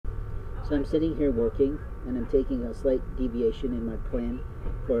So I'm sitting here working, and I'm taking a slight deviation in my plan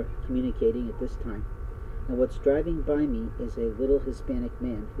for communicating at this time. And what's driving by me is a little Hispanic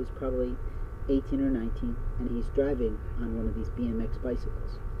man who's probably 18 or 19, and he's driving on one of these BMX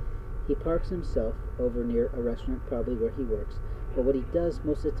bicycles. He parks himself over near a restaurant, probably where he works, but what he does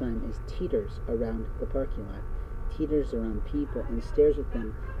most of the time is teeters around the parking lot, teeters around people, and stares at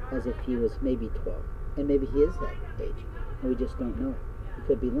them as if he was maybe 12. And maybe he is that age, and we just don't know it. He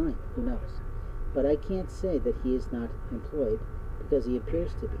could be lying, who knows? But I can't say that he is not employed, because he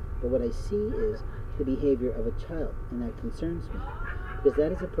appears to be. But what I see is the behavior of a child, and that concerns me, because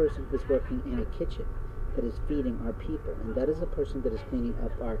that is a person who's working in a kitchen that is feeding our people, and that is a person that is cleaning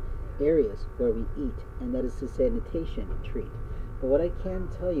up our areas where we eat, and that is a sanitation treat. But what I can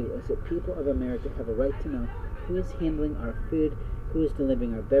tell you is that people of America have a right to know who is handling our food, who is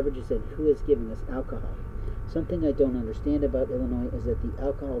delivering our beverages, and who is giving us alcohol. Something I don't understand about Illinois is that the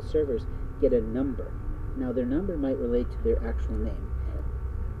alcohol servers get a number. Now, their number might relate to their actual name,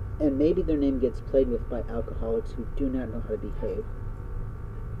 and maybe their name gets played with by alcoholics who do not know how to behave.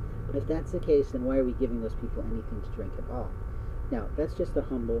 But if that's the case, then why are we giving those people anything to drink at all? Now, that's just a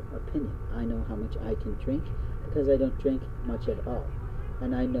humble opinion. I know how much I can drink because I don't drink much at all.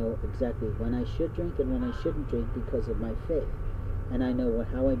 And I know exactly when I should drink and when I shouldn't drink because of my faith. And I know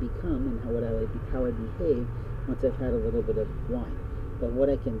how I become and how I behave once I've had a little bit of wine. But what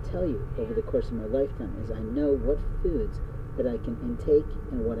I can tell you over the course of my lifetime is I know what foods that I can intake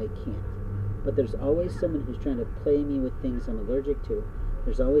and what I can't. But there's always someone who's trying to play me with things I'm allergic to.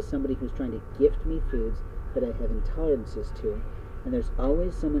 There's always somebody who's trying to gift me foods that I have intolerances to. And there's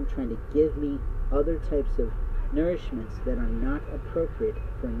always someone trying to give me other types of nourishments that are not appropriate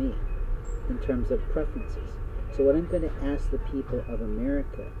for me in terms of preferences. So what I'm going to ask the people of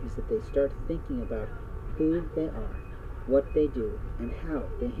America is that they start thinking about who they are, what they do, and how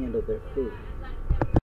they handle their food.